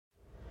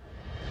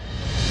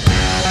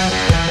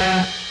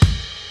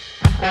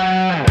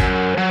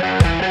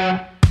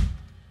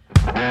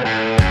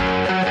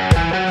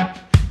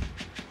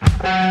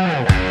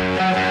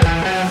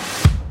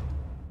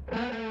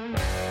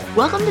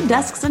Welcome to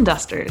Desks and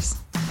Dusters,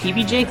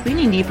 PBJ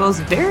Cleaning Depot's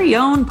very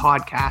own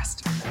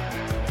podcast.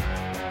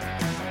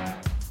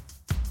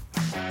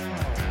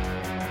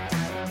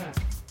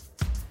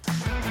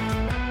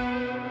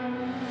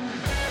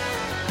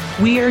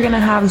 We are going to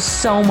have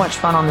so much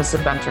fun on this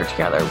adventure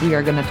together. We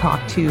are going to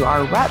talk to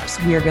our reps,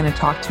 we are going to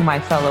talk to my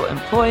fellow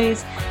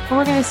employees, and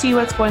we're going to see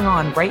what's going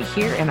on right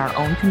here in our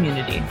own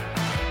community.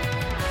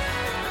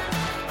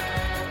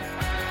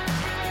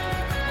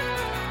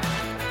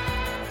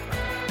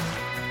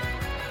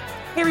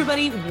 Hey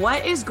everybody,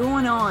 what is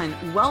going on?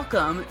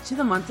 Welcome to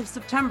the month of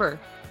September,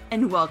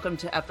 and welcome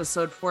to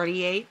episode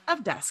 48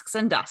 of Desks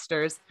and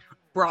Dusters,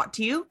 brought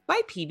to you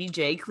by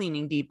PBJ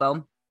Cleaning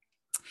Depot.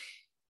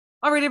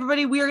 All right,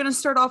 everybody, we are going to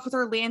start off with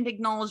our land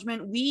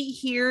acknowledgement. We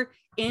here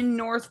in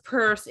North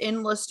Perth in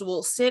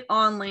Listowel sit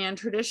on land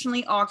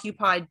traditionally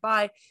occupied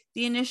by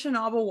the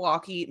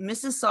Anishinaabe,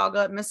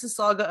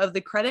 Mississauga of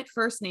the Credit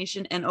First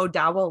Nation and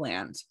Odawa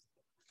land.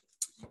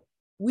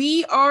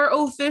 We are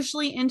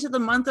officially into the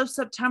month of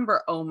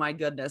September. Oh my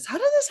goodness, how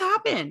did this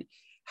happen?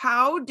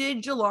 How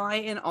did July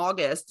and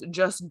August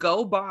just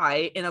go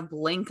by in a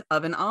blink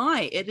of an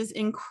eye? It is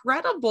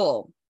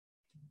incredible.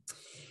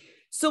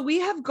 So we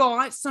have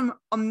got some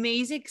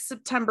amazing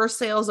September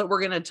sales that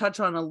we're going to touch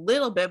on a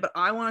little bit, but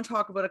I want to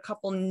talk about a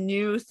couple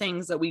new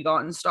things that we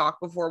got in stock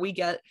before we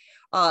get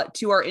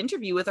to our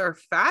interview with our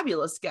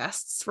fabulous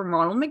guests from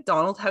Ronald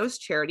McDonald House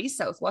Charity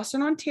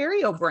Southwestern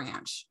Ontario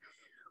branch.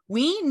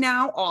 We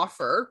now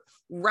offer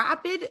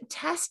rapid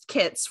test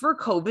kits for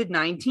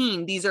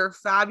COVID-19. These are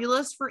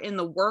fabulous for in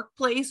the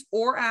workplace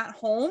or at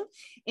home,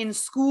 in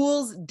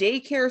schools,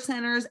 daycare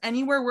centers,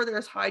 anywhere where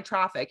there's high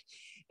traffic.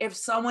 If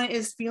someone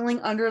is feeling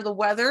under the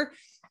weather,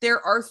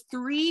 there are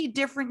 3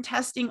 different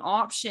testing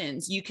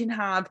options. You can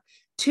have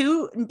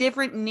 2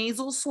 different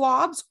nasal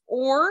swabs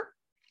or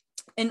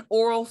an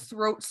oral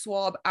throat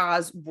swab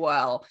as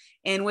well.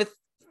 And with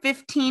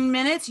 15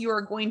 minutes, you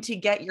are going to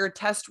get your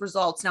test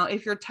results. Now,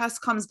 if your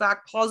test comes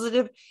back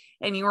positive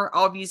and you are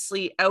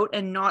obviously out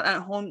and not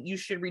at home, you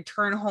should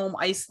return home,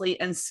 isolate,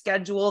 and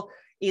schedule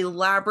a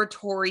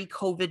laboratory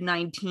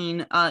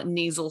COVID-19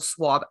 nasal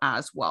swab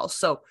as well.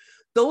 So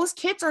those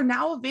kits are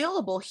now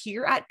available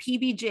here at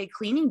PBJ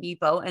Cleaning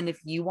Depot. And if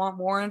you want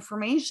more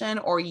information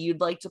or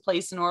you'd like to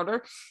place an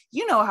order,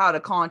 you know how to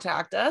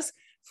contact us,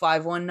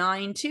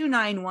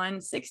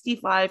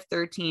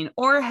 519-291-6513,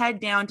 or head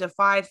down to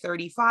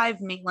 535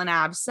 Maitland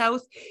Ave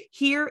South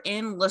here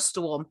in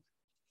Listowel.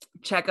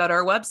 Check out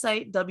our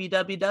website,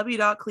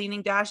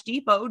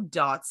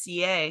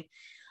 www.cleaning-depot.ca.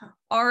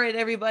 All right,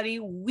 everybody,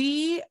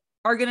 we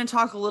are going to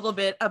talk a little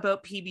bit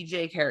about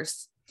PBJ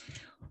Cares.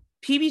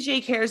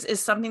 PBJ Cares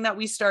is something that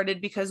we started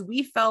because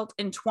we felt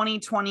in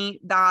 2020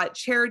 that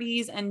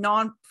charities and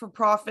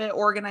non-for-profit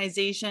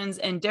organizations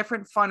and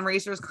different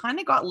fundraisers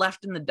kind of got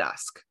left in the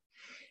dust.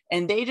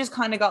 And they just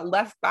kind of got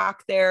left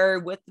back there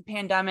with the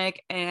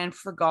pandemic and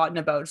forgotten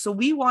about. So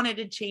we wanted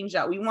to change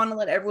that. We want to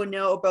let everyone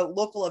know about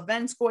local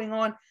events going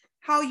on,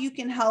 how you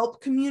can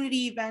help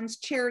community events,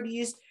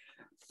 charities,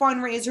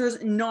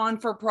 fundraisers,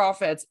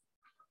 non-for-profits.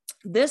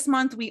 This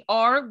month, we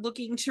are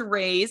looking to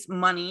raise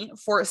money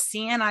for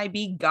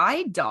CNIB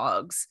guide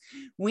dogs.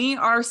 We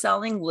are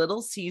selling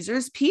Little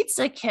Caesars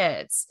pizza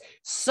kits.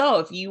 So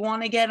if you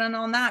want to get in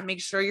on that,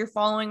 make sure you're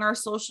following our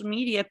social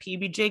media,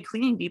 PBJ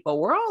Cleaning Depot.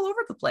 We're all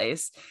over the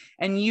place.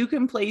 And you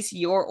can place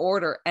your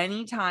order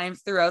anytime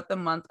throughout the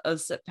month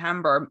of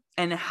September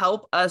and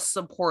help us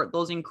support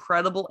those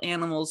incredible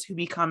animals who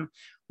become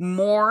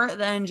more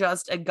than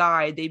just a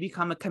guide. They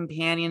become a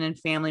companion and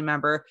family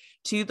member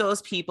to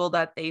those people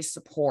that they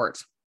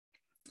support.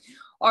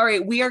 All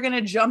right, we are going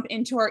to jump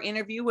into our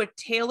interview with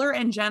Taylor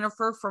and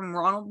Jennifer from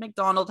Ronald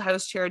McDonald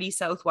House Charity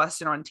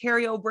Southwestern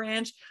Ontario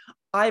branch.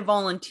 I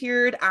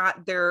volunteered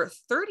at their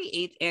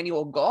 38th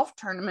annual golf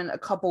tournament a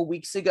couple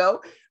weeks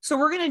ago. So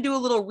we're going to do a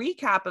little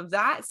recap of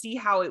that, see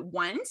how it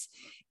went,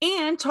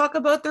 and talk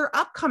about their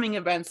upcoming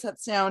events that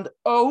sound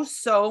oh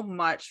so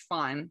much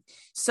fun.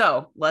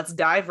 So let's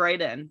dive right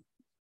in.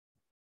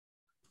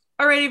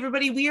 All right,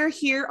 everybody, we are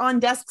here on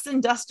Desks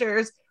and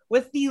Dusters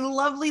with the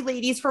lovely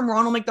ladies from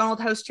Ronald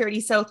McDonald House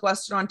Charity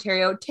Southwestern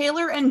Ontario,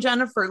 Taylor and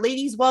Jennifer.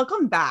 Ladies,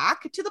 welcome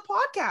back to the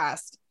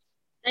podcast.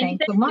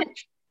 Thanks so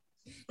much.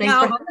 Thanks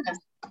for having us.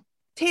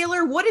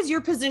 Taylor, what is your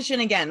position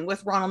again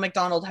with Ronald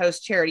McDonald House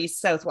Charity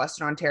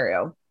Southwestern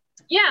Ontario?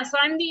 Yeah, so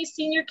I'm the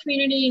Senior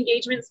Community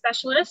Engagement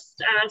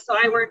Specialist. So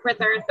I work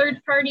with our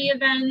third-party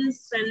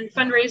events and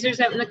fundraisers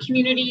out in the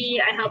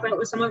community. I help out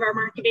with some of our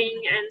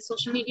marketing and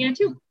social media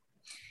too.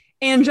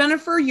 And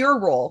Jennifer, your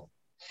role?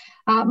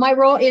 My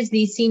role is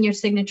the Senior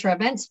Signature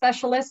Event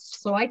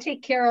Specialist. So I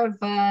take care of,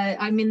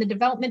 I'm in the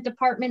development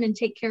department and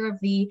take care of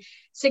the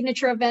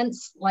signature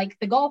events like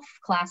the Golf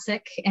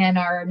Classic and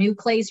our new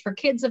Clays for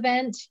Kids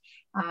event.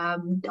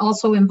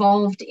 Also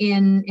involved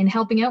in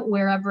helping out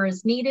wherever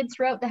is needed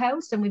throughout the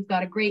house. And we've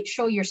got a great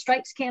Show Your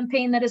Stripes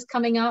campaign that is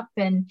coming up.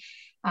 And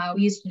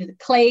we used to do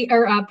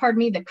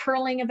the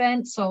curling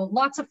event. So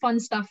lots of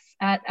fun stuff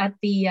at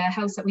the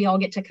house that we all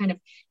get to kind of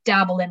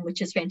dabble in,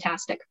 which is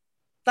fantastic.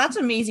 That's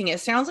amazing. It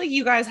sounds like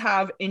you guys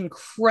have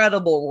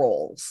incredible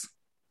roles.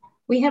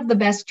 We have the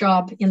best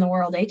job in the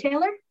world, eh,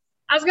 Taylor?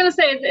 I was going to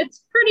say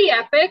it's pretty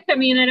epic. I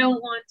mean, I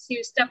don't want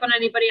to step on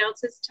anybody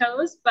else's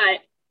toes, but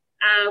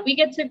we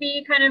get to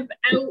be kind of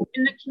out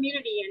in the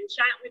community and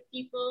chat with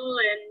people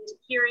and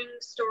hearing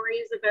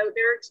stories about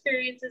their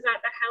experiences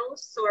at the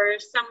house or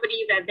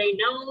somebody that they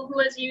know who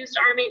has used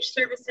RMH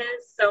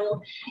services.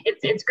 So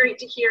it's great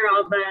to hear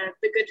all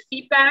the good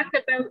feedback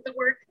about the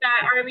work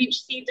that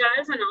RMHC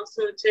does, and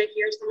also to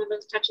hear some of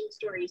those touching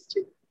stories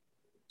too.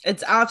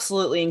 It's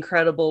absolutely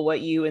incredible what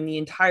you and the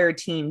entire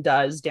team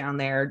does down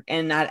there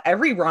and at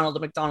every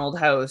Ronald McDonald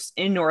House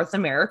in North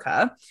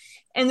America.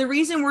 And the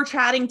reason we're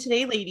chatting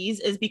today, ladies,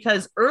 is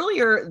because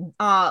earlier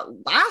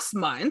last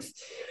month,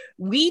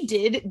 we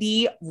did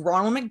the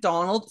Ronald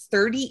McDonald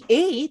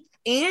 38th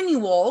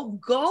annual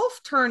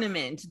golf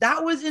tournament.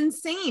 That was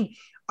insane.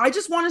 I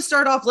just want to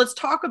start off. Let's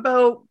talk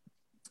about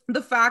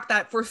the fact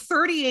that for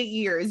 38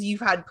 years,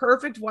 you've had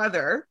perfect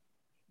weather.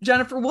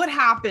 Jennifer, what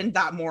happened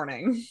that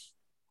morning?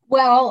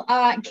 Well,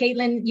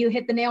 Caitlin, you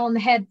hit the nail on the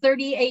head.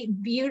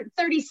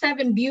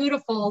 37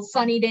 beautiful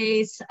sunny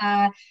days.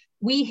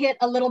 We hit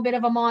a little bit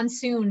of a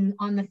monsoon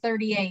on the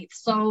 38th.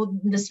 So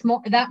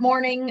that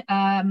morning,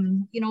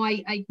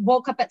 I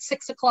woke up at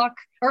 6 o'clock,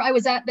 or I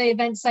was at the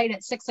event site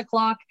at 6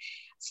 o'clock,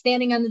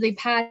 standing under the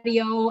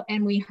patio,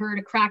 and we heard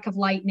a crack of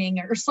lightning,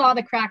 or saw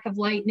the crack of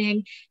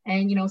lightning,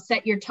 and,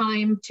 set your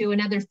time to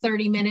another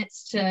 30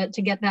 minutes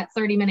to get that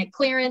 30-minute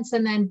clearance,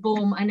 and then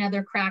boom,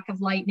 another crack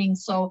of lightning.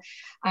 So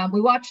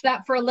we watched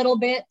that for a little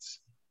bit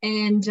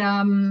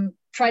and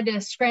tried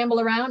to scramble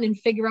around and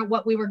figure out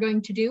what we were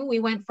going to do. We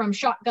went from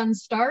shotgun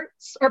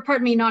starts, or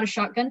pardon me, not a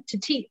shotgun,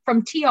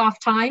 from tee-off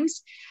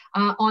times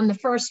on the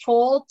first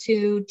hole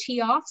to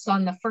tee-offs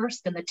on the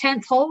first and the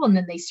 10th hole, and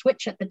then they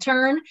switch at the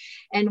turn,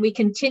 and we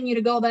continue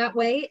to go that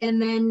way. And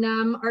then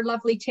our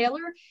lovely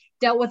Taylor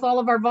dealt with all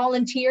of our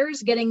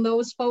volunteers, getting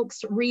those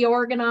folks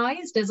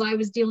reorganized as I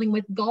was dealing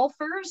with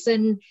golfers.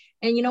 And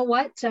you know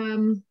what?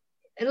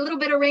 A little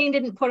bit of rain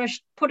didn't put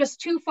us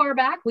too far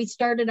back. We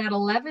started at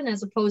 11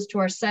 as opposed to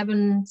our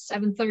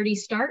 7:30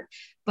 start.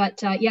 But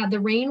the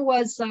rain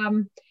was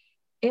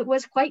it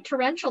was quite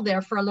torrential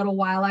there for a little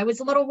while. I was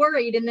a little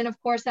worried. And then,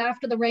 of course,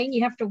 after the rain,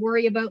 you have to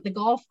worry about the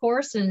golf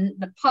course and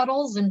the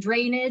puddles and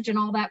drainage and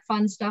all that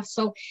fun stuff.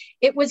 So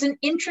it was an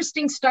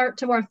interesting start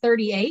to our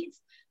 38th.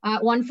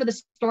 One for the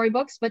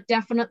storybooks, but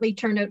definitely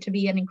turned out to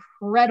be an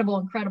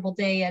incredible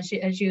day.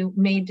 As you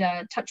made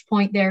a touch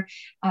point there,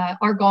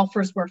 our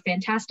golfers were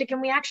fantastic,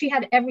 and we actually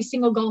had every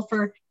single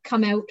golfer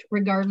come out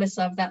regardless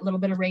of that little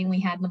bit of rain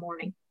we had in the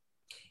morning.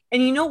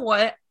 And you know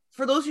what?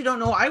 For those who don't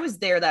know, I was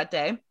there that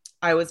day.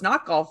 I was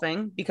not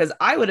golfing because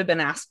I would have been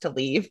asked to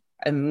leave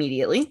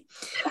immediately.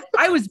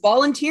 I was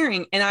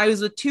volunteering, and I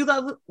was with two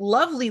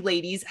lovely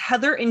ladies,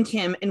 Heather and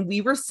Kim, and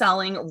we were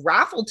selling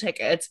raffle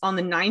tickets on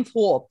the 9th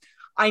hole.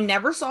 I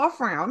never saw a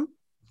frown.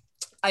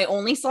 I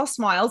only saw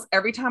smiles.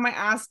 Every time I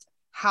asked,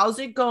 how's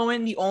it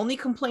going? The only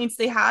complaints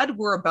they had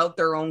were about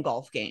their own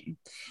golf game.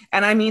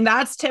 And I mean,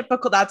 that's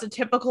typical. That's a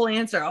typical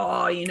answer.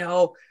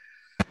 Oh,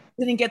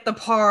 didn't get the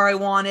par I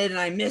wanted, and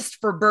I missed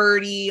for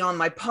birdie on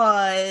my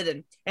putt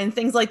and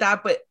things like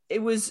that. But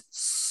it was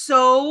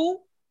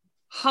so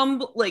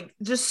humble, like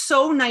just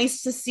so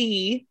nice to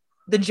see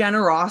the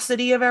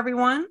generosity of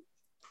everyone,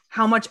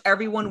 how much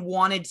everyone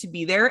wanted to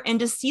be there, and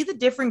to see the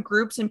different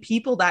groups and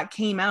people that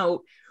came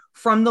out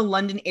from the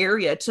London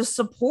area to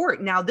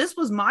support. Now, this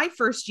was my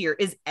first year.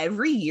 Is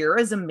every year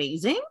as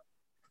amazing?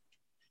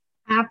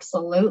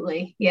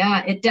 Absolutely.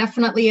 Yeah, it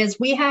definitely is.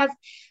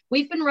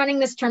 We've been running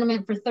this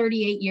tournament for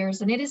 38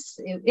 years, and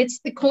it's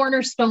the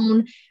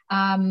cornerstone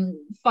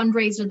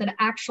fundraiser that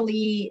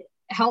actually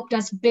helped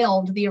us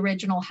build the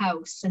original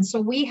house. And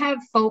so we have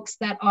folks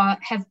that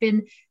have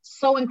been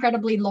so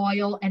incredibly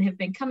loyal and have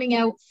been coming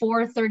out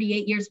for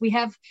 38 years. We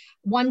have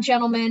one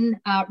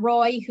gentleman,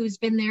 Roy, who's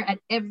been there at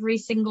every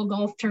single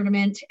golf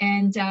tournament,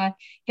 and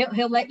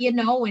he'll let you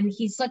know, and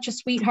he's such a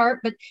sweetheart.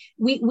 But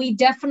we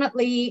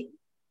definitely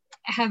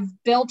have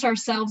built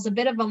ourselves a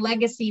bit of a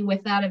legacy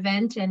with that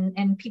event,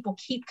 and people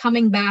keep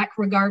coming back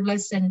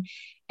regardless, and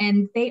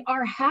they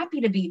are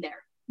happy to be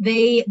there.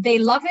 They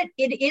love it.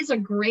 It is a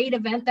great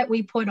event that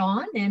we put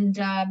on,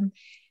 and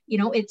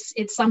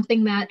it's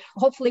something that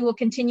hopefully will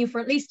continue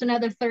for at least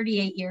another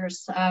 38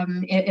 years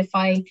if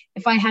I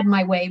had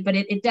my way. But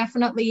it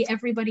definitely,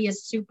 everybody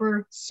is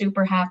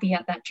super happy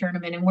at that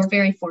tournament, and we're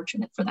very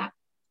fortunate for that.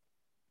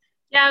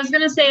 Yeah, I was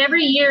going to say,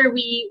 every year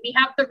we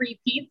have the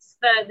repeats,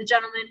 the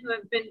gentlemen who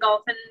have been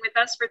golfing with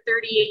us for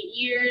 38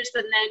 years,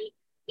 and then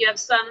you have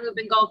some who've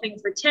been golfing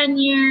for 10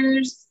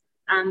 years.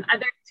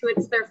 Others who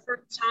it's their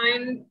first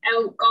time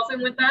out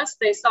golfing with us.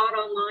 They saw it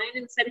online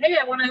and said, hey,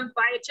 I want to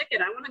buy a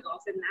ticket. I want to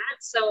golf in that.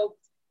 So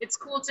it's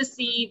cool to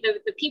see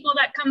the people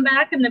that come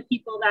back and the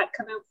people that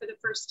come out for the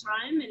first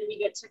time, and we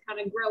get to kind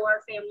of grow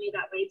our family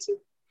that way too.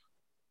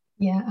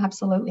 Yeah,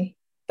 absolutely.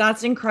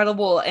 That's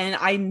incredible. And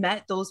I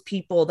met those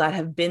people that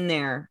have been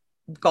there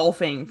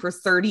golfing for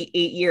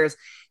 38 years.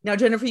 Now,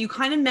 Jennifer, you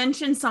kind of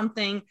mentioned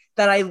something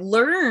that I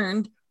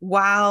learned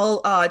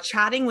while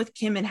chatting with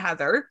Kim and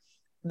Heather,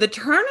 the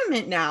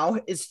tournament now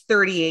is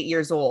 38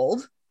 years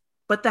old,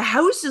 but the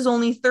house is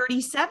only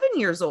 37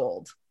 years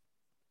old.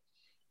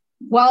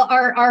 Well,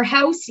 our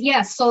house,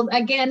 yes. So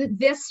again,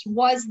 this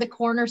was the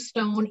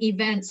cornerstone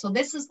event. So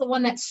this is the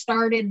one that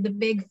started the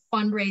big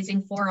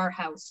fundraising for our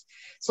house.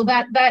 So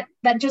that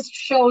just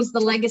shows the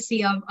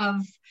legacy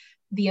of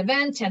the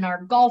event and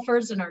our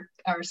golfers and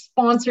our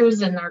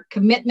sponsors and our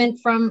commitment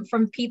from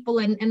people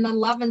and the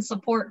love and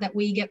support that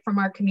we get from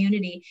our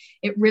community.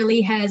 It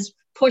really has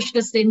pushed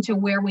us into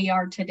where we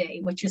are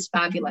today, which is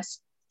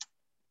fabulous.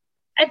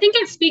 I think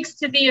it speaks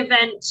to the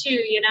event too.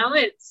 You know,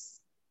 it's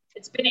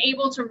been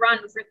able to run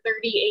for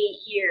 38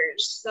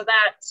 years. So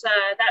that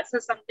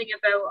says something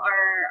about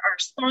our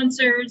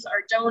sponsors,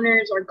 our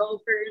donors, our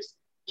golfers,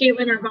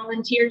 Caitlin, our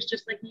volunteers,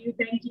 just like you.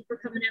 Thank you for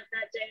coming out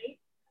that day.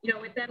 You know,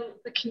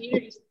 without the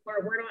community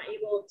support, we're not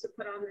able to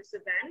put on this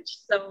event.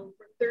 So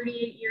for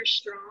 38 years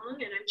strong,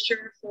 and I'm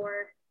sure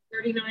for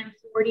 39,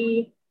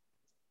 40,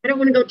 I don't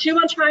want to go too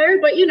much higher,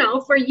 but you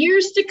know, for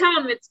years to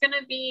come, it's going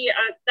to be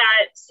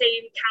that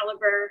same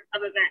caliber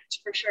of event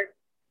for sure.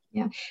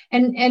 Yeah,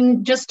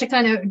 and just to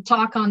kind of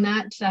talk on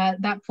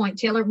that point,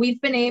 Taylor, we've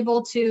been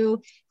able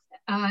to,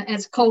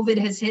 as COVID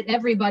has hit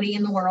everybody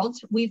in the world,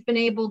 we've been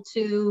able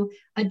to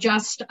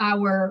adjust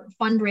our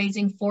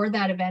fundraising for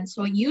that event.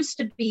 So it used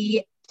to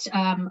be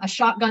a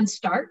shotgun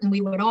start, and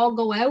we would all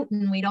go out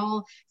and we'd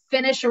all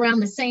finish around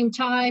the same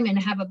time and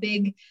have a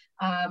big,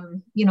 a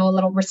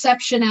little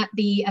reception at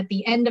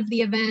the end of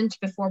the event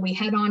before we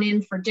head on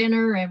in for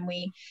dinner, and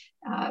we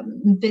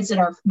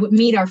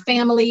meet our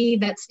family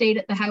that stayed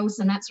at the house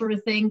and that sort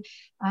of thing.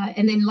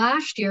 And then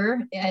last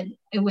year,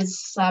 it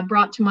was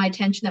brought to my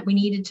attention that we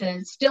needed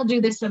to still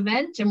do this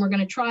event, and we're going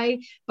to try,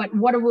 but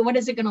what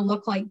is it going to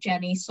look like,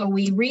 Jenny? So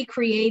we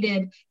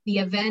recreated the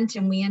event,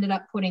 and we ended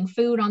up putting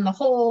food on the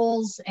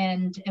holes,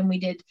 and we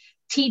did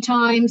tea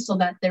time so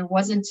that there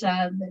wasn't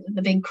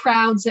the big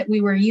crowds that we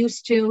were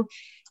used to.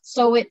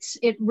 So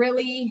it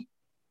really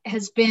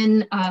has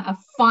been a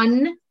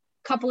fun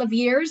couple of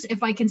years,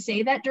 if I can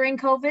say that, during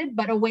COVID,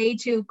 but a way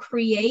to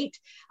create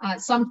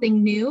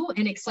something new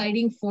and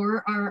exciting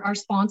for our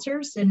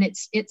sponsors. And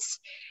it's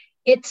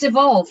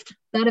evolved.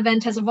 That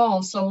event has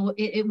evolved. So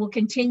it will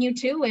continue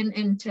to,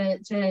 and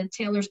to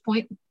Taylor's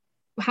point,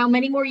 how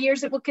many more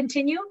years it will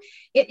continue,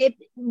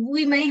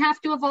 we may have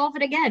to evolve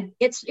it again.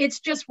 It's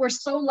just, we're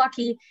so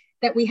lucky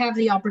that we have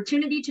the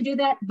opportunity to do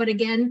that. But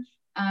again,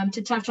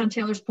 to touch on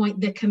Taylor's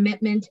point, the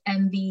commitment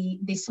and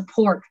the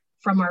support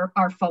from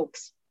our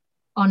folks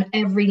on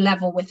every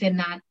level within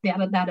that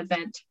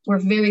event. We're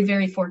very,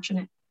 very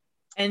fortunate.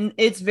 And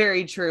it's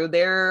very true.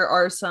 There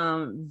are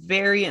some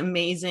very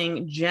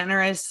amazing,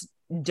 generous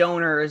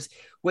donors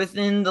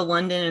within the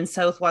London and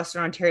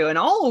Southwestern Ontario and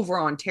all over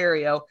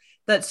Ontario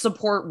that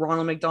support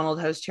Ronald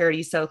McDonald House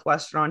Charity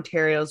Southwestern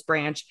Ontario's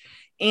branch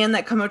and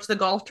that come out to the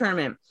golf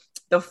tournament.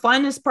 The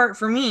funnest part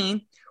for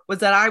me was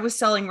that I was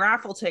selling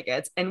raffle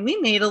tickets, and we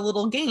made a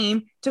little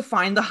game to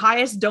find the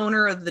highest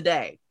donor of the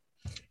day.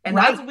 And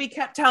right. That's what we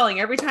kept telling.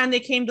 Every time they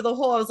came to the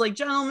hole, I was like,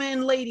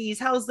 gentlemen, ladies,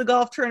 how's the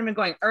golf tournament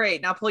going? All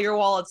right, now pull your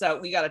wallets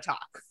out. We got to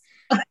talk.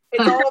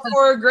 It's all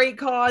for a great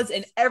cause.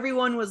 And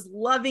everyone was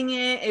loving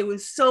it. It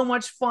was so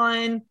much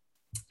fun.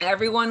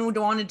 Everyone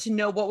wanted to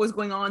know what was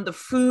going on. The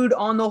food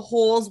on the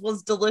holes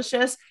was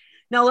delicious.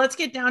 Now let's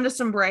get down to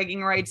some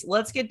bragging rights.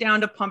 Let's get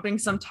down to pumping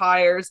some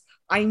tires.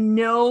 I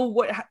know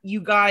what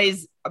you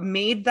guys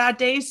made that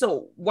day.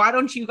 So why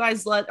don't you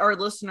guys let our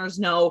listeners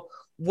know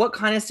what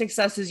kind of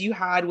successes you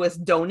had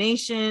with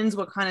donations,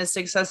 what kind of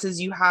successes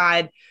you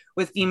had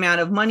with the amount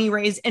of money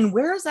raised, and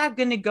where is that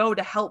going to go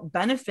to help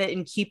benefit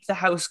and keep the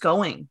house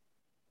going?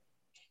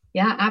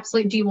 Yeah,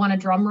 absolutely. Do you want to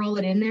drum roll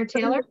it in there,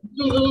 Taylor?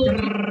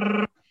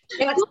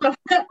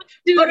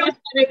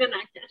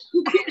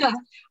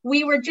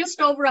 We were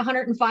just over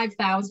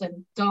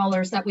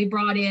 $105,000 that we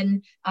brought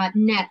in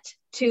net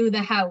to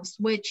the house,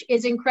 which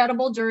is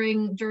incredible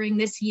during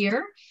this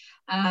year.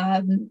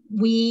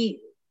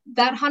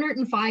 That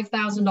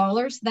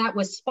 $105,000, that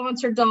was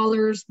sponsored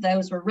dollars.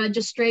 Those were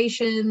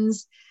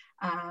registrations.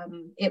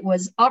 It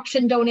was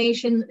auction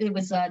donation. It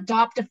was a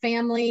adopt a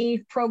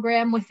family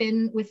program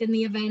within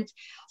the event.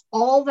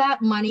 All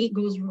that money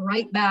goes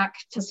right back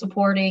to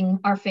supporting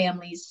our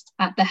families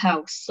at the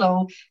house.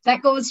 So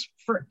that goes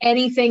for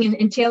anything.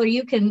 And Taylor,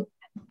 you can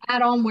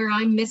add on where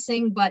I'm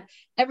missing, but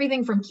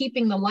everything from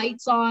keeping the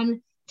lights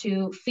on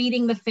to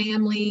feeding the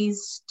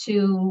families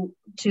to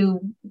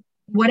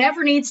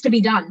whatever needs to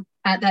be done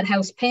at that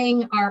house,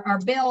 paying our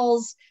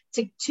bills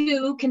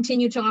to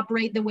continue to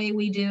operate the way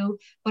we do,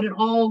 but it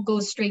all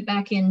goes straight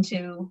back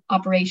into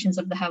operations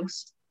of the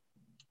house.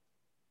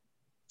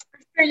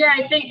 Yeah,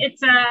 I think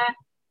it's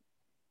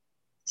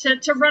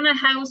to run a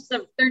house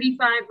of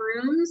 35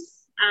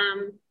 rooms.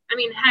 I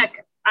mean,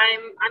 heck,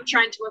 I'm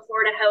trying to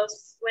afford a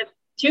house with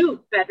 2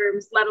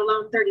 bedrooms, let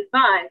alone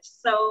 35.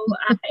 So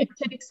it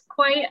takes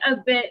quite a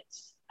bit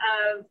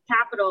of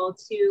capital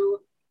to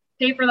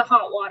pay for the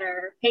hot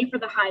water, pay for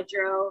the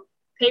hydro,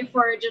 pay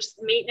for just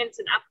maintenance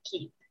and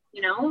upkeep,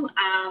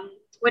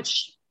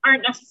 which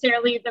aren't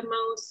necessarily the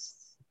most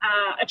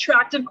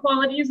attractive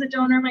qualities a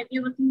donor might be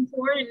looking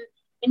for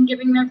in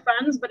giving their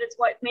funds, but it's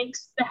what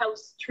makes the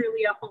house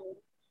truly a home.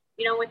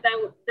 You know,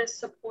 without this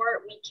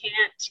support, we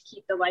can't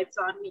keep the lights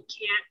on. We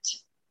can't,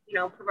 you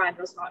know, provide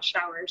those hot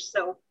showers.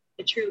 So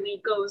it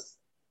truly goes,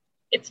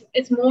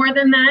 it's more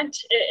than that.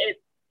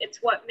 It's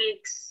what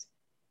makes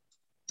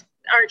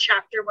our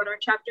chapter what our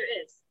chapter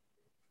is.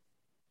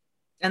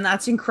 And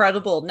that's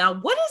incredible. Now,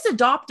 what is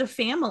Adopt a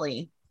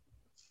Family?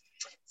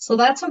 So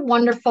that's a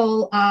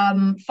wonderful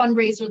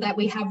fundraiser that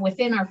we have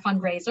within our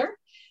fundraiser.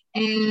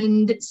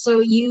 And so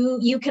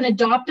you can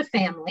adopt a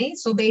family.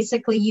 So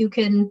basically you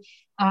can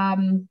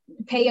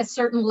pay a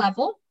certain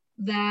level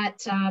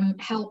that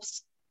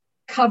helps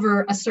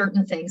cover a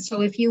certain thing.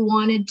 So if you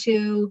wanted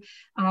to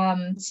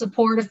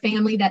support a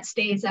family that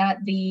stays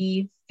at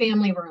the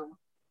family room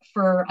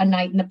for a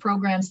night and the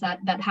programs that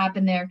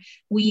happen there,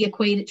 we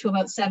equate it to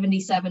about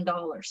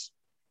 $77.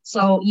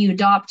 So you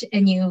adopt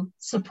and you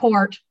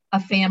support a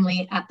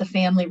family at the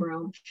family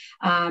room.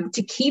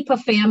 To keep a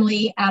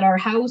family at our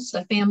house,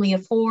 a family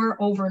of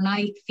 4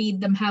 overnight, feed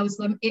them, house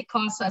them, it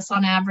costs us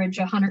on average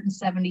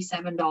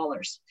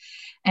 $177.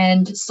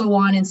 And so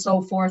on and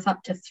so forth,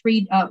 up to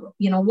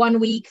 1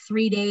 week,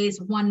 3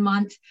 days, 1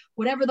 month,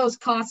 whatever those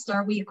costs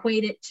are, we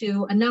equate it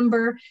to a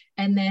number,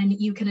 and then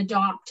you can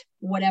adopt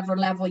whatever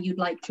level you'd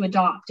like to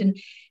adopt. And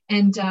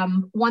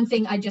one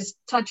thing I just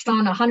touched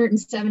on,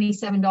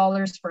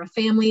 $177 for a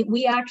family.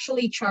 We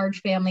actually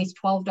charge families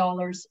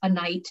 $12 a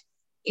night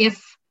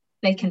if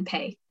they can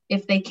pay.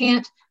 If they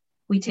can't,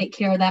 we take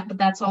care of that, but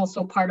that's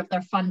also part of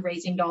their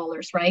fundraising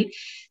dollars, right?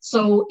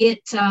 So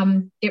it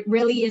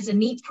really is a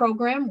neat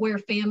program where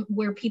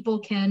people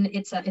can,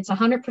 it's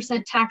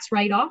 100% tax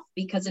write-off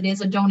because it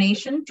is a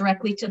donation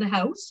directly to the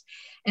house,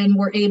 and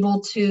we're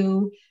able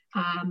to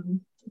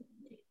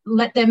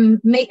let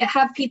them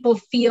have people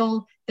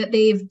feel that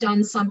they've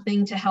done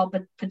something to help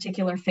a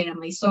particular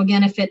family. So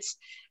again, if it's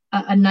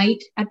a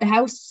night at the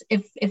house,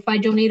 if I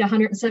donate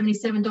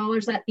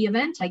 $177 at the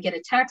event, I get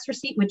a tax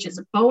receipt, which is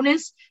a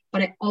bonus,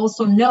 but I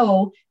also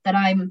know that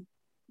I'm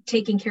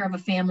taking care of a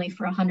family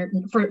for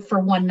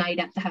 1 night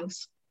at the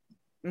house.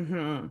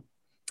 Mm-hmm.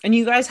 And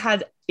you guys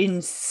had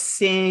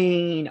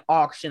insane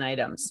auction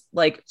items,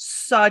 like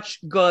such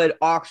good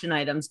auction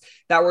items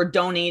that were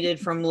donated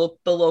from the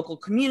local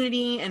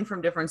community and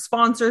from different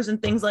sponsors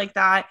and things like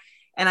that.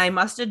 And I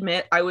must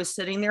admit, I was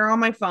sitting there on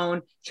my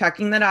phone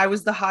checking that I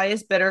was the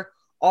highest bidder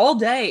all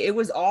day. It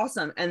was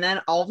awesome. And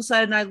then all of a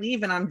sudden I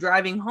leave and I'm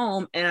driving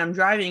home, and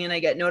I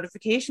get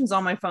notifications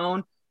on my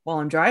phone while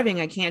I'm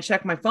driving. I can't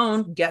check my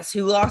phone. Guess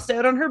who lost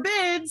out on her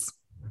bids?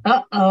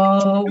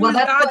 Uh-oh. Well,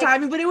 that's bad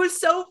timing, but it was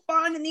so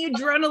fun, and the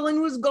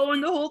adrenaline was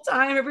going the whole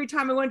time. Every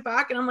time I went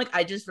back, and I'm like,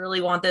 I just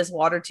really want this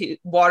waterproof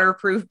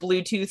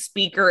Bluetooth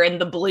speaker and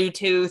the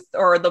Bluetooth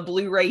or the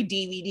Blu-ray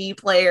DVD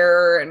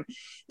player. And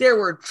there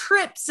were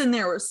trips, and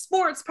there were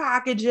sports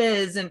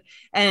packages,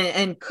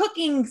 and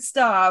cooking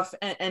stuff,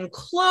 and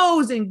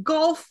clothes, and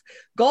golf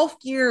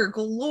gear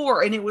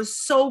galore. And it was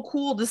so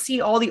cool to see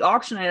all the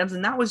auction items,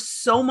 and that was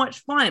so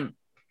much fun.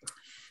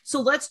 So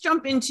let's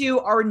jump into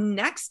our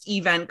next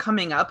event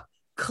coming up,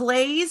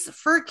 Clays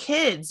for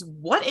Kids.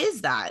 What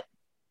is that?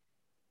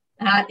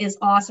 That is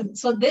awesome.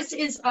 So this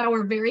is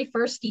our very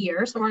first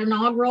year, so our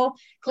inaugural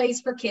Clays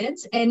for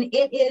Kids, and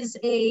it is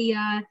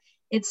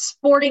it's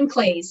sporting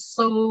clays.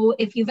 So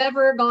if you've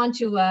ever gone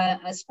to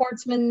a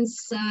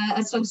sportsman's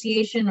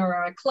association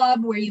or a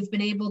club where you've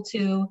been able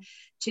to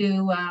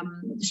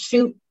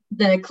shoot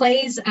the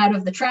clays out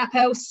of the trap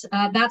house,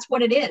 that's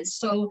what it is.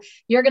 So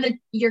you're gonna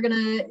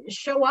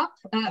show up,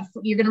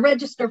 you're gonna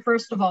register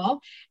first of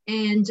all,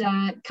 and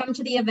come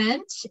to the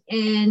event,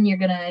 and you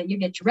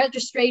get your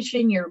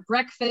registration, your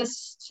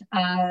breakfast,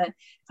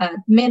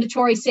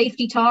 mandatory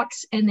safety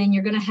talks, and then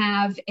you're gonna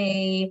have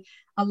a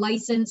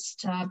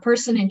licensed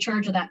person in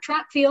charge of that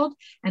trap field,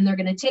 and they're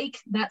gonna take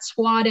that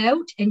squad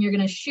out, and you're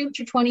gonna shoot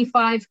your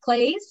 25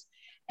 clays,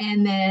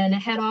 and then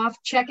head off,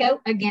 check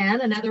out again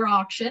another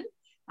auction.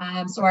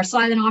 So our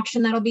silent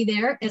auction that'll be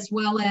there, as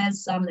well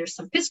as there's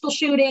some pistol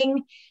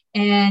shooting,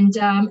 and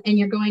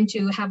you're going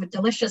to have a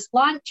delicious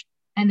lunch,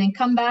 and then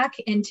come back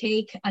and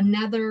take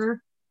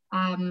another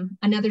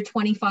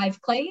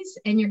 25 clays,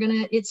 and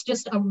it's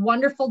just a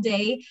wonderful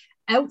day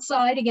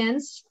outside, again,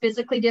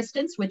 physically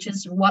distanced, which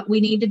is what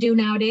we need to do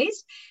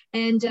nowadays,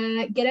 and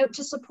get out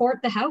to support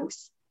the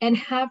house and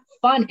have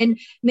fun. And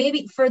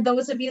maybe for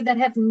those of you that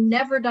have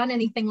never done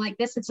anything like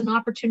this, it's an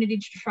opportunity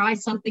to try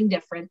something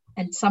different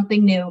and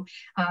something new.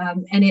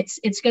 And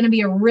it's going to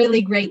be a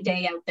really great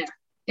day out there.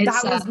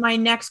 That was my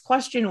next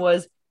question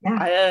was,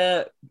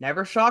 I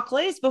never shot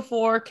clays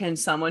before. Can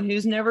someone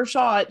who's never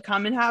shot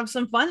come and have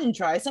some fun and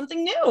try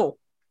something new?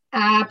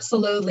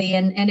 Absolutely.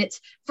 And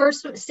it's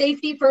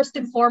safety first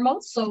and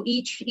foremost. So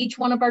each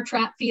one of our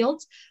trap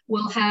fields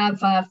will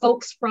have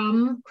folks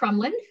from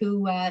Crumlin,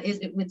 who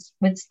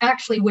it's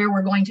actually where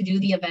we're going to do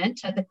the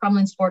event at the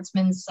Crumlin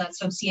Sportsmen's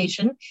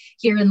Association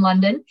here in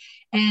London.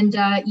 And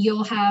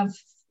you'll have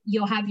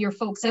you'll have your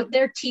folks out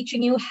there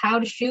teaching you how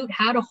to shoot,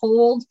 how to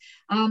hold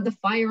the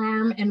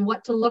firearm, and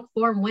what to look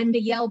for, when to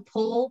yell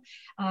pull.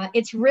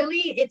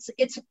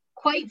 It's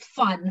quite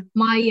fun.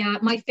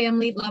 My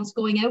family loves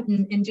going out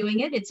and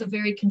doing it. It's a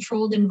very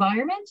controlled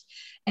environment.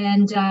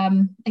 And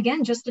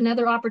again, just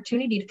another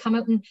opportunity to come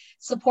out and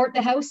support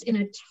the house in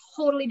a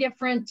totally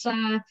different,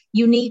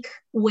 unique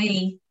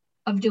way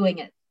of doing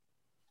it.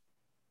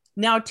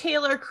 Now,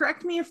 Taylor,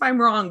 correct me if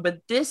I'm wrong, but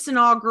this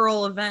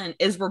inaugural event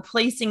is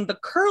replacing the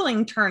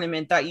curling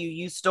tournament that you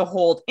used to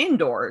hold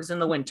indoors in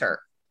the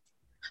winter.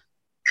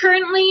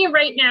 Currently,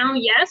 right now,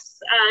 yes.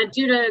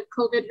 Due to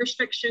COVID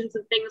restrictions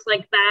and things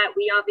like that,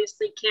 we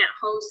obviously can't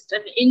host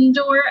an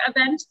indoor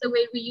event the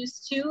way we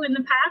used to in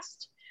the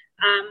past.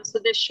 So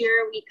this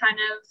year, we kind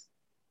of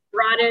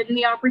brought in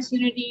the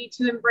opportunity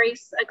to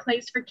embrace a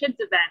Clays for Kids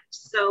event.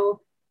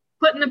 So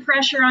putting the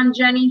pressure on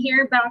Jenny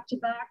here, back to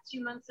back,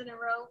 2 months in a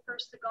row.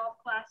 First the Golf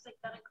Classic,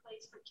 then a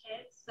Clays for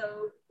Kids.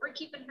 So we're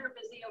keeping her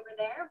busy over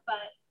there.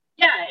 But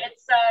yeah,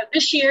 it's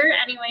this year,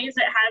 anyways,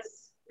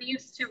 we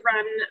used to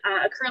run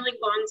a curling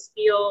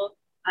bonspiel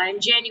in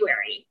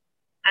January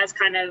as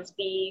kind of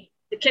the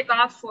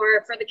kickoff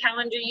for the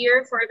calendar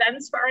year for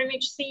events for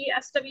RMHC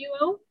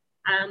SWO.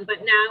 But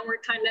now we're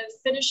kind of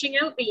finishing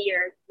out the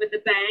year with a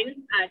bang,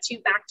 2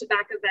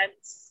 back-to-back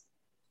events.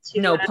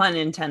 No pun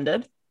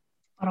intended.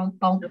 No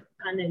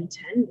pun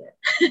intended.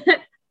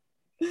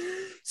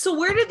 So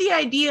where did the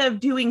idea of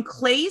doing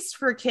Clays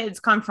for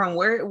Kids come from?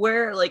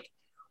 Where like,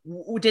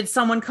 did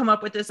someone come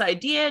up with this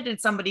idea?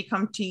 Did somebody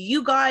come to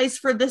you guys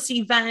for this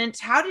event?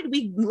 How did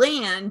we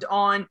land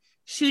on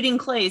shooting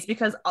clays?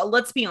 Because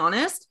let's be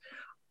honest,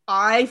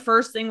 I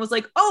first thing was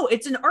like, oh,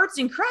 it's an arts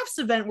and crafts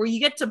event where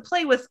you get to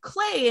play with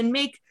clay and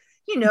make,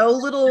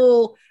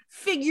 little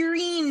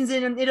figurines,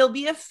 and it'll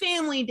be a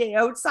family day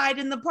outside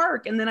in the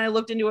park. And then I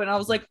looked into it and I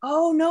was like,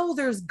 oh no,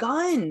 there's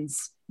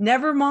guns.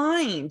 Never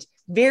mind.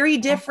 Very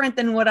different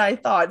than what I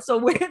thought. So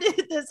where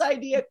did this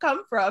idea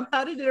come from?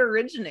 How did it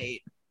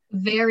originate?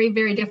 Very,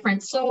 very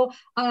different. So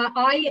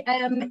I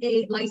am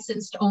a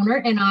licensed owner,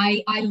 and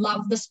I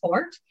love the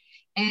sport.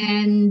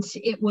 And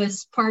it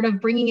was part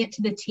of bringing it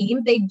to the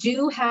team.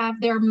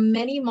 There are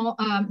many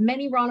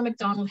Ronald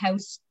McDonald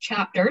House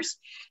chapters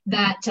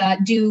that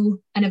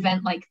do an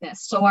event like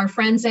this. So our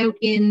friends out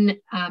in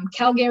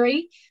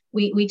Calgary,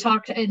 we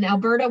talked in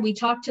Alberta, we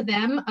talked to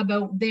them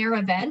about their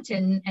event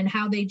and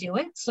how they do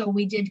it. So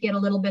we did get a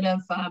little bit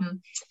of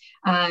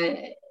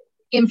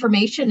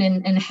information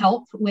and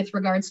help with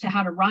regards to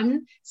how to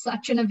run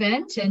such an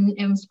event,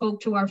 and spoke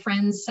to our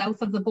friends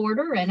south of the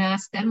border and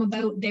asked them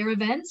about their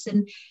events.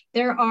 And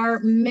there are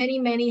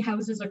many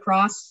houses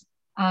across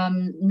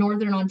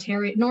North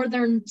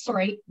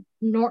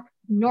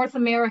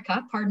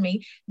America,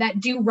 that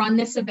do run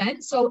this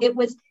event. So it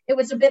was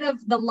a bit of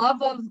the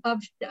love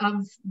of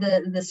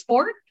the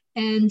sport,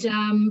 and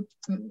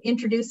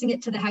introducing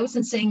it to the house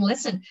and saying,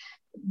 listen,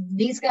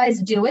 these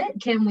guys do it.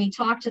 Can we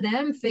talk to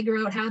them, figure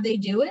out how they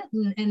do it?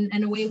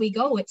 And away we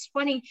go. It's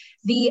funny.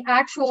 The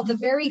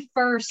very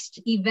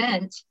first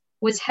event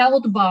was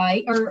held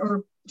by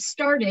or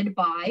started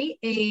by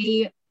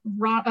a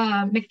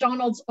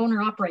McDonald's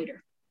owner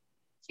operator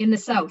in the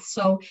South.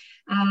 So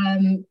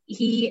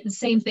the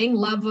same thing,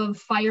 love of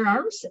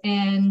firearms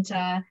and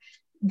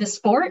the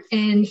sport.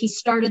 And he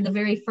started the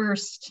very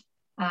first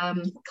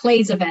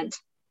Clays event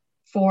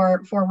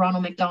for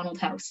Ronald McDonald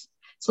House.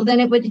 So then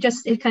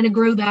it kind of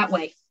grew that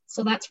way.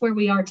 So that's where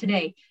we are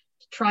today,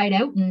 to try it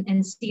out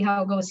and see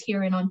how it goes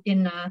here in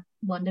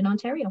London,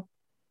 Ontario.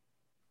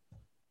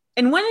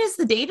 And when is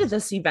the date of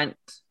this event?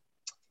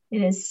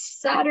 It is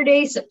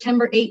Saturday,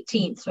 September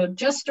 18th. So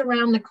just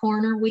around the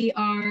corner. We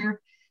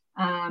are,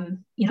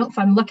 if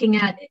I'm looking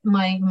at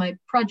my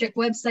project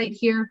website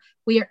here,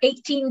 we are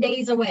 18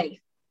 days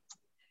away.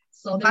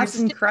 So that's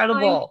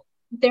incredible.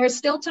 There's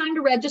still time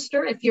to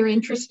register if you're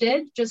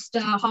interested. Just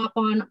hop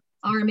on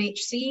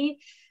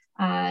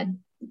rmhc-swo.ca,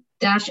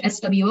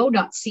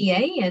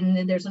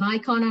 and there's an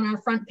icon on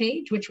our front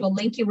page which will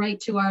link you right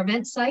to our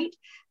event site,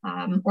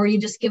 or you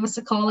just give us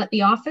a call at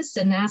the office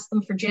and ask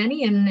them for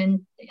Jenny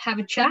and have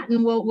a chat,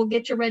 and we'll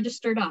get you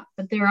registered up.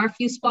 But there are a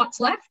few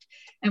spots left,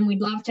 and we'd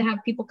love to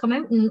have people come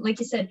out and, like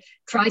you said,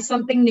 try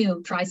something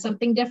new, try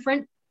something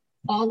different,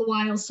 all the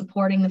while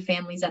supporting the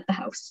families at the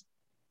house.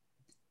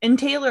 And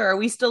Taylor, are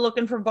we still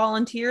looking for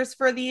volunteers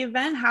for the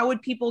event? How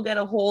would people get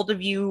a hold of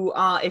you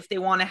if they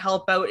want to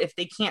help out, if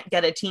they can't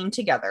get a team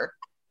together?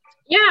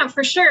 Yeah,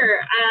 for sure.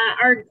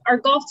 Our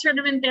golf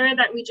tournament there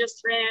that we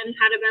just ran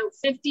had about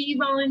 50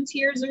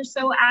 volunteers or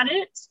so at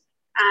it.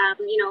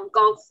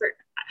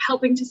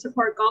 Helping to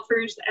support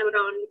golfers out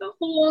on the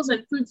holes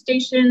and food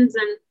stations,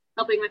 and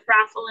helping with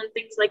raffle and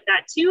things like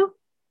that too.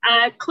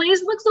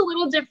 Clays looks a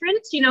little different.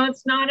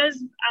 It's not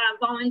as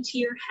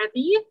volunteer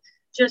heavy,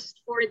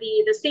 just for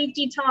the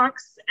safety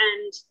talks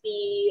and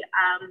the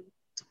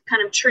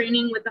kind of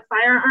training with the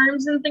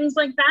firearms and things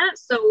like that.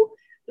 So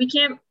we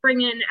can't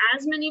bring in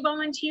as many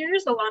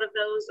volunteers. A lot of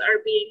those are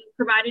being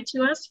provided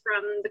to us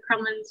from the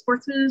Crumlin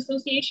Sportsman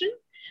Association.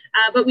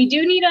 But we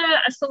do need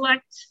a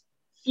select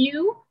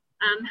few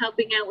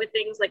helping out with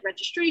things like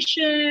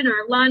registration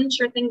or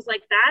lunch or things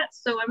like that.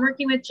 So I'm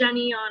working with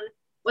Jenny on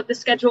what the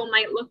schedule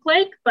might look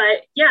like.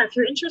 But yeah, if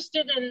you're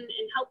interested in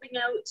helping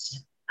out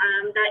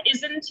that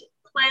isn't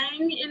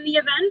playing in the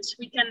event,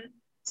 we can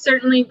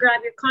certainly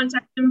grab your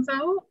contact info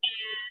and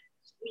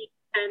we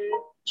can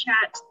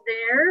chat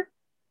there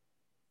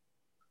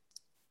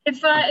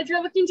if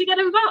you're looking to get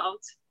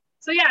involved.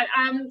 So yeah,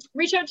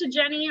 reach out to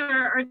Jenny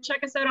or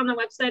check us out on the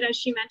website as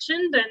she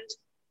mentioned, and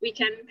we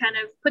can kind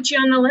of put you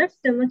on the list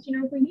and let you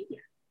know if we need you.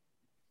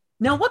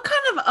 Now, what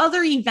kind of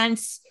other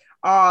events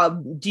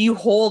do you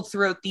hold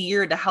throughout the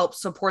year to help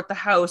support the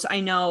house? I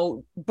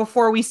know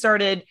before we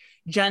started,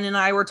 Jen and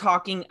I were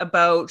talking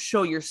about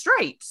Show Your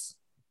Stripes.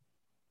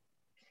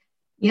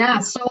 Yeah,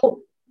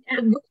 so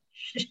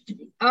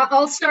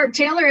I'll start,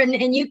 Taylor,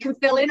 and you can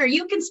fill in, or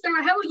you can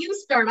start. How will you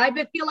start? I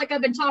feel like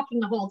I've been talking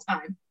the whole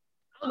time.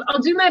 I'll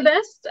do my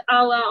best.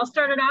 I'll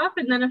start it off,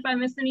 and then if I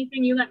miss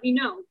anything, you let me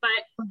know.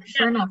 But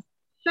sure enough.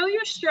 Show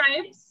Your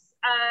Stripes.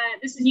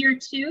 This is year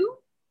 2,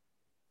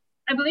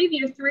 I believe,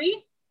 year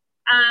 3.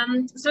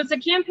 So it's a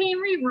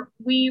campaign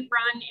we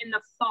run in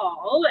the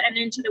fall and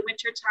into the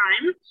winter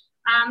time,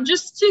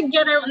 just to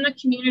get out in the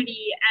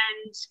community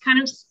and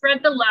kind of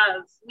spread the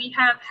love. We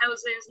have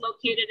houses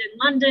located in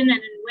London and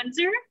in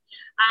Windsor,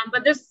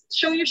 but this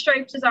Show Your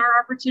Stripes is our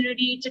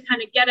opportunity to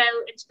kind of get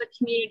out into the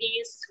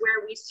communities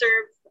where we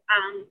serve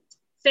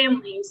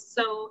families.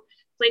 So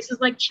places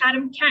like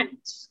Chatham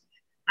Kent,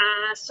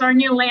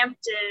 Sarnia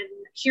Lambton,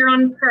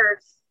 Huron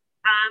Perth,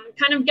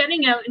 kind of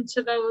getting out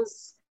into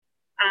those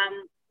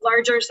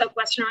larger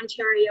Southwestern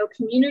Ontario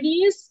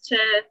communities to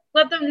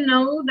let them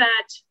know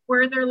that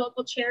we're their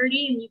local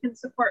charity and you can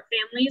support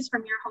families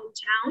from your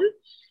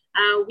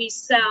hometown. We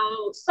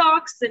sell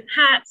socks and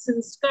hats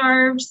and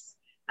scarves.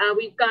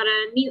 We've got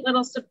a neat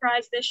little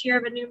surprise this year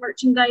of a new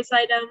merchandise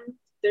item.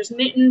 There's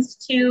mittens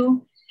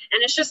too.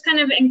 And it's just kind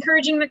of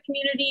encouraging the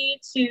community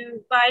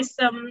to buy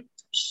some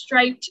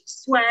striped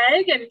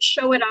swag and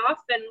show it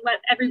off and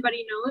let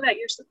everybody know that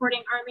you're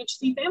supporting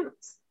RMHC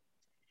families.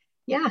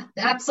 Yeah,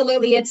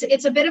 absolutely.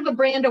 It's a bit of a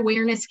brand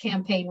awareness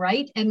campaign,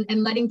 right? And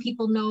letting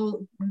people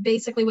know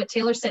basically what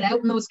Taylor said,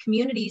 out in those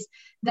communities,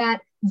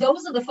 that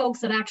those are the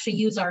folks that actually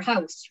use our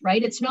house,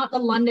 right? It's not the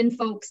London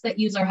folks that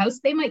use our house.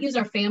 They might use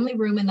our family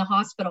room in the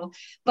hospital,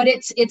 but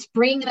it's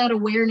bringing that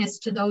awareness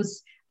to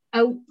those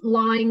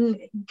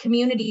outlying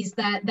communities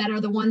that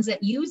are the ones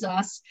that use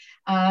us,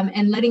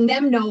 and letting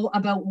them know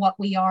about what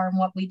we are and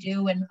what we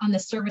do and on the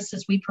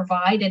services we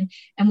provide. And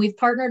we've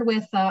partnered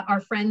with our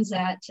friends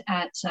at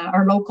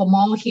our local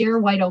mall here,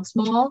 White Oaks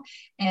Mall,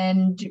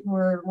 and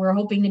we're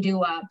hoping to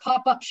do a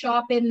pop-up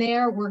shop in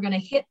there. We're going to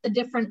hit the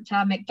different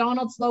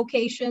McDonald's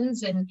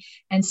locations and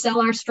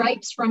sell our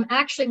stripes from.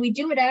 Actually, we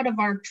do it out of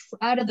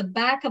the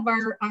back of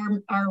our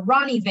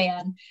Ronnie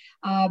van,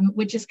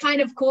 which is kind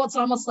of cool. It's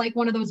almost like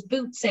one of those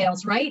boot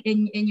sales, right?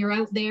 And you're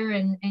out there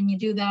and you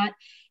do that.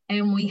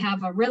 And we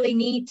have a really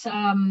neat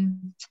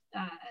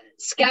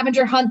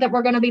scavenger hunt that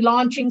we're going to be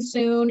launching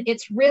soon.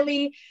 It's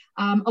really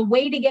a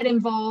way to get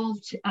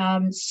involved,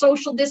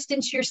 social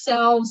distance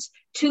yourselves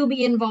to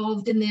be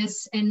involved in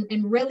this, and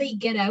really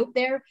get out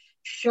there,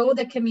 show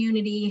the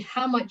community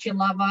how much you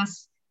love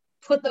us,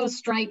 put those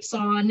stripes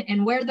on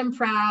and wear them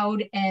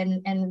proud,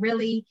 and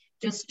really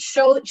just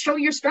show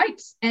your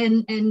stripes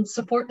and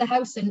support the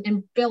house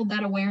and build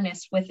that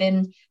awareness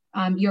within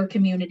your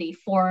community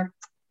for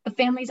the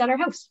families at our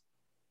house.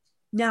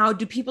 Now,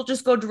 do people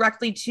just go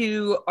directly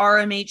to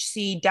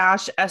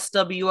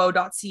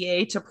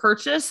rmhc-swo.ca to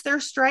purchase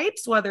their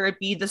stripes, whether it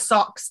be the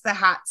socks, the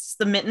hats,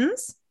 the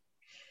mittens?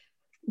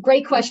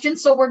 Great question.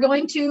 So we're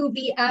going to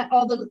be at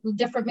all the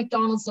different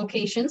McDonald's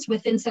locations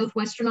within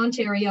Southwestern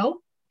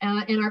Ontario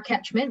in our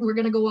catchment. We're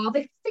going to go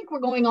I think we're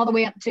going all the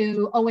way up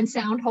to Owen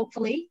Sound,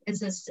 hopefully,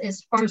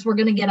 as far as we're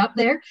going to get up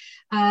there.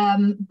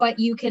 But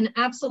you can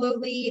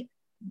absolutely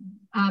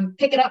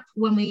pick it up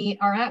when we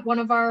are at one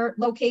of our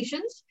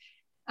locations.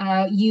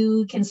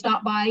 You can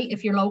stop by,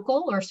 if you're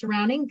local or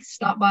surrounding,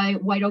 stop by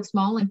White Oaks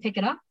Mall and pick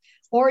it up.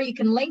 Or you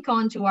can link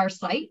onto our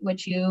site,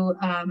 which you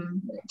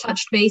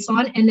touched base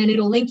on, and then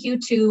it'll link you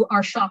to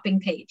our shopping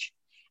page.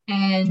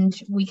 And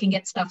we can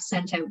get stuff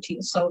sent out to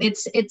you. So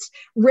it's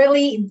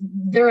really,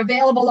 they're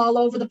available all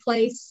over the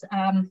place.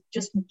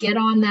 Just get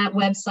on that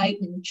website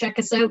and check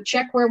us out,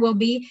 check where we'll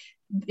be.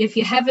 If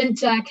you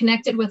haven't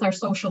connected with our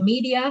social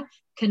media,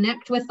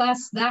 connect with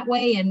us that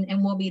way,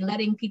 and we'll be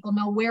letting people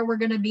know where we're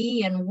going to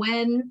be and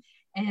when.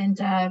 And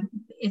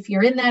if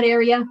you're in that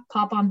area,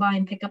 pop on by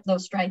and pick up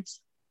those stripes.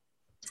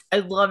 I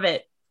love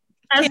it.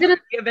 Do you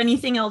have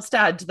anything else to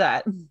add to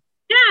that?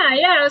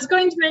 Yeah. I was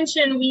going to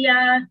mention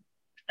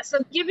so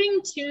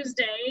Giving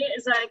Tuesday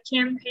is a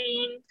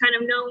campaign kind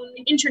of known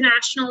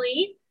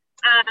internationally,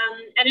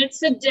 and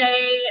it's a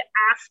day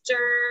after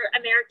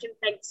American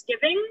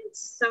Thanksgiving,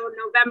 so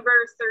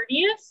November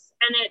 30th,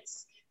 and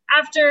it's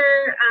after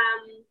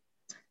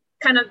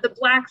kind of the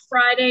Black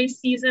Friday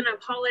season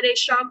of holiday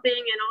shopping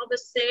and all the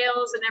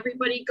sales and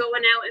everybody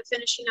going out and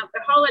finishing up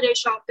their holiday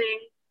shopping.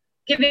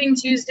 Giving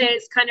Tuesday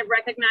is kind of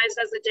recognized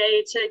as a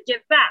day to give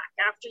back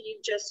after you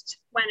just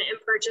went and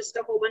purchased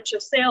a whole bunch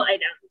of sale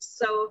items.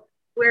 So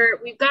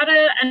we've got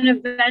an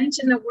event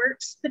in the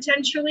works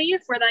potentially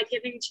for that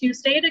Giving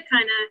Tuesday to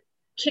kind of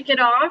kick it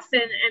off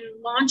and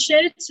launch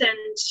it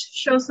and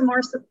show some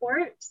more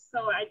support. So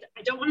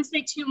I don't want to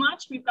say too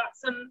much. We've got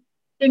some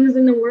things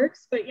in the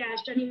works, but yeah,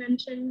 as Jenny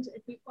mentioned,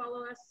 if you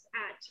follow us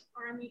at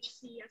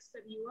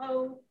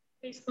RMHCSWO,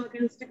 Facebook,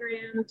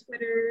 Instagram,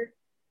 Twitter,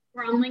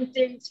 we're on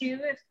LinkedIn too.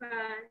 If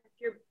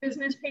your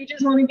business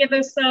pages want to give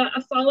us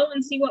a follow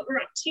and see what we're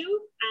up to,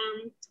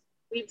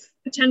 we've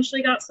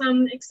potentially got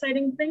some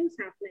exciting things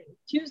happening.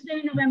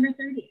 Tuesday, November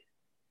 30th.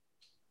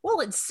 Well,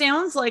 it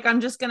sounds like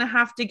I'm just going to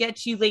have to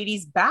get you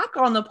ladies back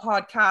on the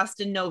podcast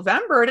in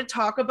November to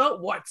talk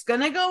about what's going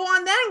to go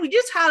on then. We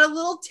just had a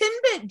little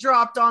tidbit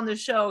dropped on the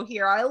show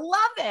here. I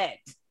love it.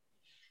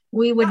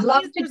 We would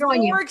love to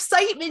join you. More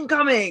excitement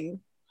coming.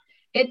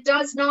 It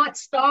does not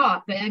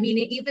stop. I mean,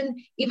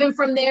 even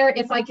from there,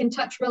 if I can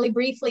touch really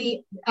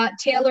briefly,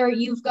 Taylor,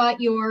 you've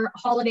got your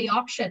holiday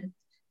auction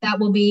that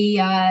will be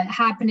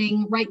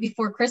happening right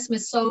before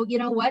Christmas. So you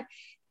know what?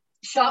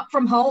 Shop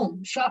from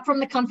home, shop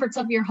from the comforts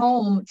of your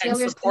home. And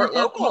support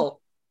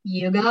local.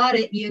 You got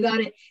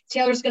it.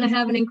 Taylor's going to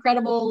have an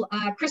incredible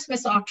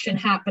Christmas auction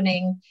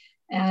happening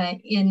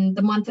in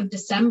the month of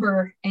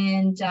December.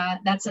 And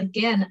that's,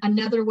 again,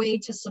 another way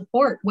to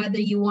support, whether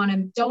you want to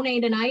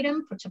donate an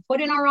item to put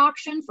in our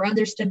auction for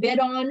others to bid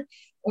on,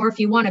 or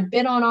if you want to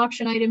bid on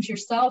auction items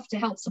yourself to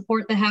help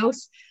support the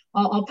house.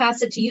 I'll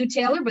pass it to you,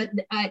 Taylor, but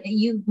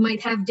you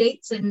might have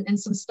dates and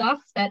some stuff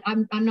that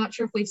I'm not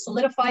sure if we've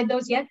solidified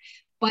those yet.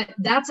 But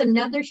that's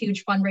another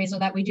huge fundraiser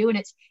that we do.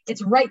 And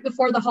it's right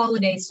before the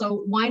holidays.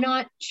 So why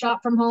not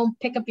shop from home,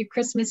 pick up your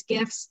Christmas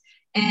gifts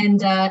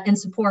and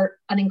support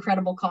an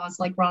incredible cause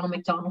like Ronald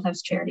McDonald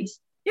House Charities.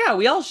 Yeah,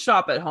 we all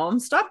shop at home.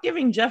 Stop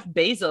giving Jeff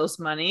Bezos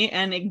money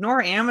and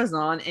ignore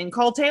Amazon and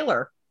call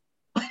Taylor.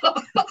 Do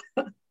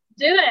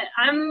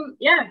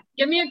it.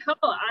 Give me a call.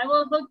 I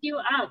will hook you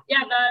up.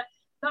 Yeah,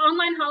 the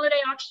online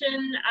holiday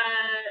auction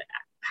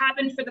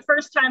happened for the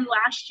first time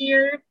last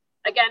year.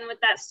 Again, with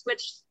that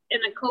switch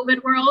in the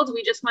COVID world,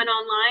 we just went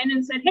online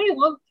and said, hey,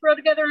 we'll throw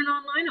together an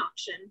online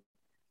auction.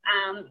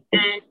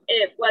 And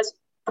it was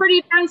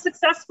pretty darn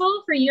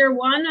successful for year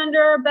one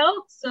under our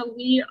belt. So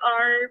we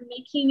are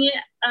making it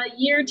a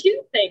year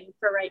two thing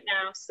for right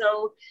now.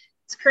 So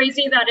it's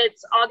crazy that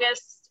it's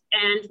August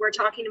and we're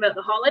talking about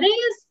the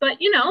holidays, but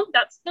you know,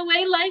 that's the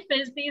way life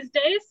is these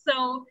days.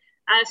 So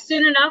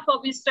soon enough,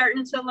 I'll be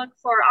starting to look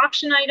for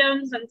auction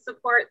items and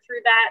support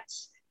through that.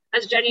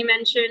 As Jenny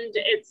mentioned,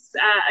 it's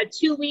a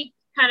 2-week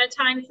kind of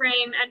time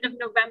frame, end of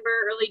November,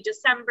 early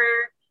December.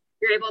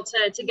 You're able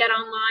to get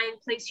online,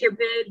 place your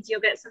bids. You'll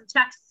get some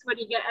texts when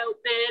you get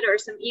outbid or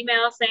some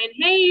emails saying,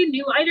 hey,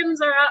 new items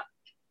are up.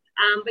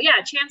 But yeah,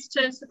 a chance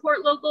to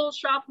support local,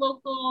 shop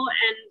local,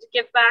 and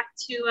give back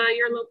to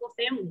your local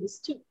families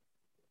too.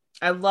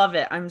 I love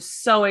it. I'm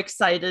so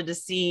excited to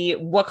see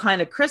what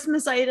kind of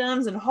Christmas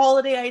items and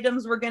holiday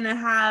items we're going to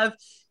have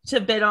to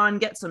bid on,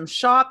 get some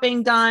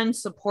shopping done,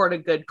 support a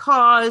good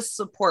cause,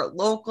 support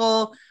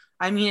local.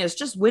 I mean, it's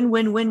just win,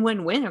 win, win,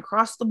 win, win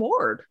across the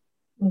board.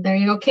 There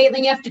you go. Caitlin,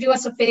 you have to do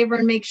us a favor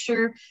and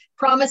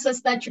promise us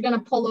that you're going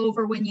to pull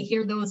over when you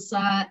hear those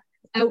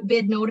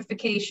outbid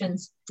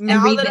notifications.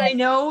 Now that I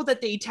know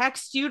that they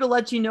text you to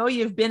let you know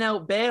you've been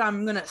outbid,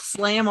 I'm going to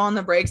slam on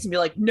the brakes and be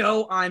like,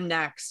 no, I'm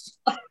next.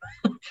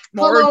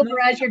 Pull over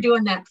as you're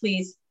doing that,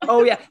 please.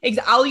 Oh yeah.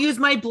 I'll use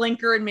my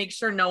blinker and make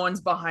sure no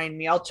one's behind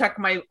me. I'll check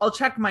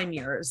my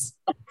mirrors.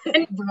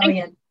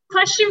 Brilliant.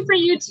 Question for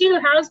you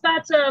too. How's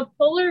that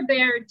polar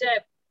bear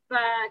dip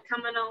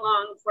coming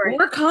along for you?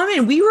 We're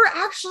coming. We were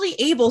actually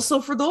able.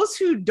 So for those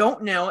who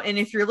don't know, and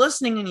if you're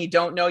listening and you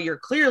don't know, you're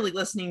clearly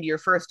listening to your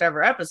first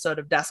ever episode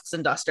of Desks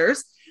and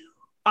Dusters.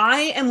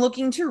 I am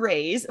looking to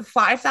raise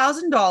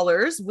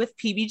 $5,000 with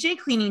PBJ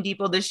Cleaning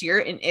Depot this year.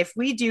 And if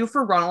we do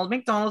for Ronald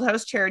McDonald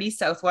House Charity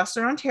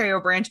Southwestern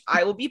Ontario branch,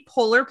 I will be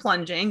polar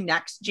plunging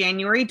next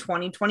January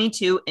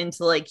 2022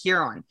 into Lake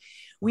Huron.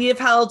 We have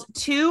held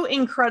 2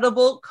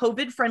 incredible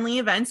COVID-friendly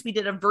events. We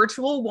did a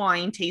virtual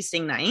wine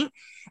tasting night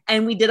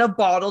and we did a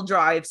bottle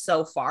drive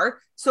so far.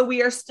 So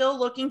we are still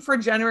looking for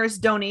generous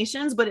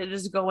donations, but it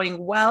is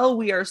going well.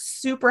 We are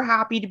super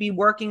happy to be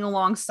working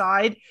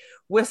alongside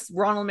with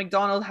Ronald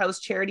McDonald House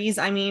Charities.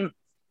 I mean,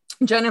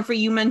 Jennifer,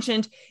 you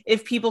mentioned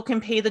if people can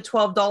pay the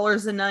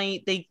 $12 a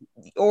night,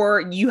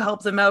 or you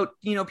help them out,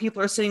 you know,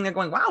 people are sitting there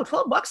going, wow,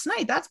 $12 a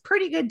night, that's a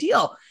pretty good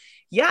deal.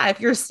 Yeah, if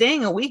you're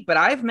staying a week, but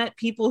I've met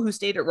people who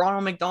stayed at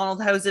Ronald McDonald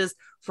houses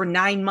for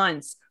 9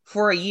 months,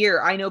 for a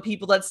year. I know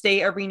people that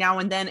stay every now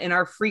and then and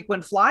are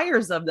frequent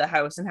flyers of the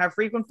house and have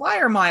frequent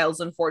flyer miles,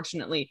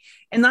 unfortunately.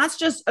 And that's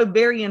just a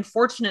very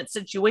unfortunate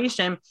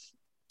situation,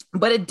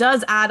 but it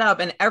does add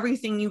up, and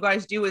everything you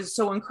guys do is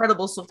so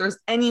incredible. So if there's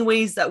any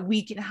ways that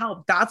we can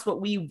help, that's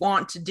what we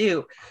want to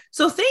do.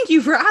 So thank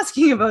you for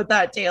asking about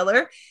that,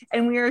 Taylor.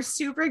 And we are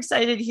super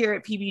excited here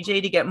at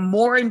PBJ to get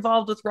more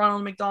involved with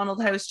Ronald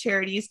McDonald House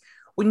Charities.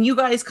 When you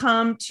guys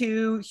come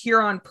to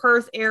Huron,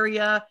 Perth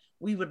area,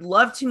 We would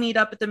love to meet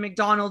up at the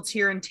McDonald's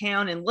here in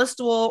town in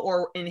Listowel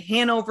or in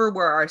Hanover,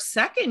 where our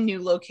second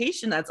new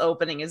location that's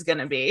opening is going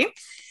to be.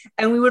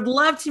 And we would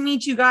love to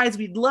meet you guys.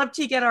 We'd love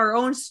to get our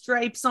own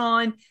stripes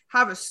on,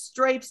 have a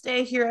stripes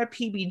day here at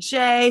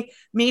PBJ,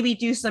 maybe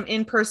do some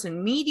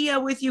in-person media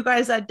with you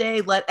guys that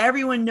day, let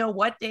everyone know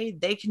what day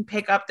they can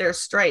pick up their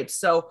stripes.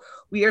 So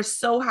we are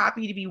so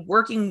happy to be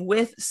working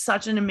with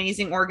such an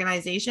amazing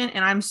organization.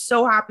 And I'm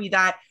so happy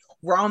that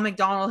Ronald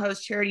McDonald House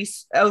Charity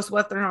South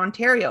Western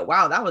Ontario,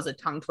 wow, that was a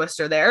tongue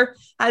twister there,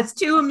 has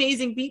two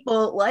amazing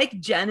people like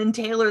Jen and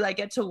Taylor that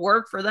get to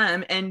work for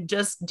them and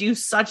just do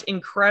such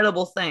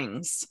incredible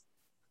things.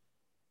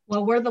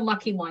 Well, we're the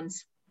lucky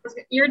ones.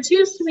 You're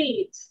too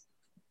sweet.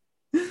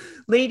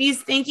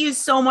 Ladies, thank you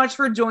so much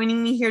for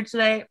joining me here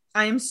today.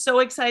 I am so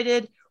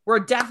excited. We're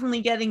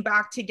definitely getting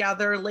back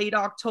together late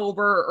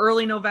October or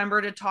early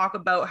November to talk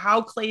about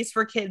how Clays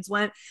for Kids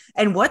went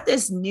and what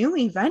this new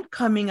event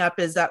coming up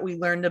is that we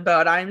learned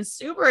about. I'm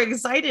super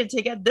excited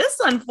to get this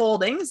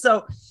unfolding. So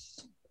a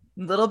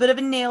little bit of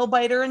a nail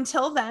biter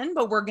until then,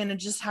 but we're going to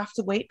just have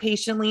to wait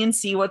patiently and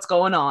see what's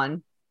going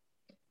on.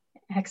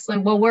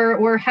 Excellent. Well,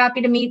 we're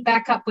happy to meet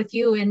back up with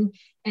you,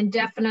 and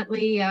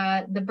definitely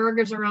the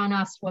burgers are on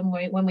us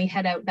when we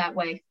head out that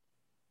way.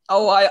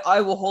 Oh, I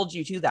will hold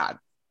you to that.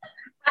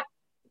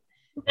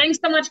 Thanks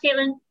so much,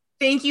 Caitlin.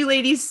 Thank you,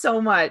 ladies,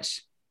 so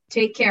much.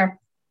 Take care.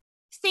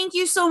 Thank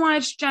you so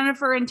much,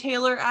 Jennifer and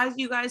Taylor. As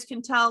you guys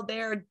can tell,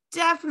 they're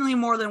definitely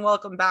more than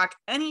welcome back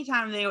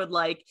anytime they would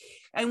like.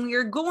 And we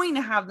are going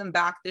to have them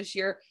back this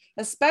year,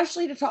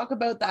 especially to talk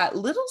about that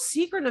little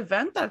secret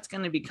event that's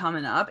going to be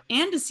coming up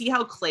and to see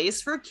how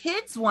Clays for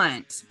Kids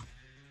went.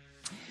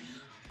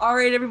 All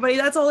right, everybody,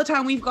 that's all the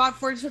time we've got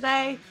for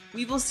today.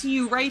 We will see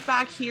you right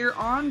back here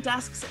on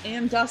Desks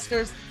and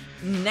Dusters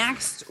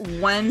next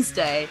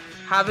Wednesday.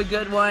 Have a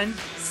good one.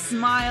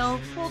 Smile,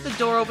 hold the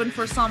door open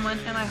for someone,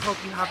 and I hope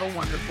you have a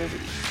wonderful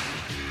week.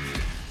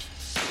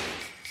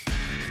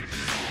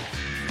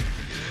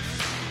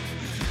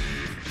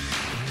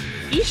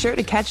 Be sure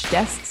to catch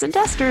Desks and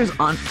Dusters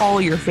on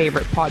all your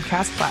favorite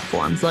podcast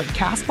platforms like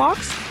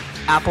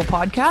CastBox, Apple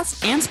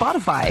Podcasts, and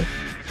Spotify.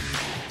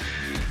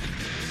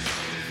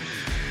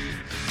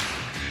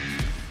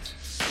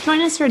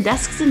 Join us for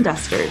Desks and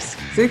Dusters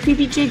through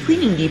PBJ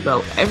Cleaning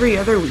Depot every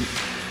other week.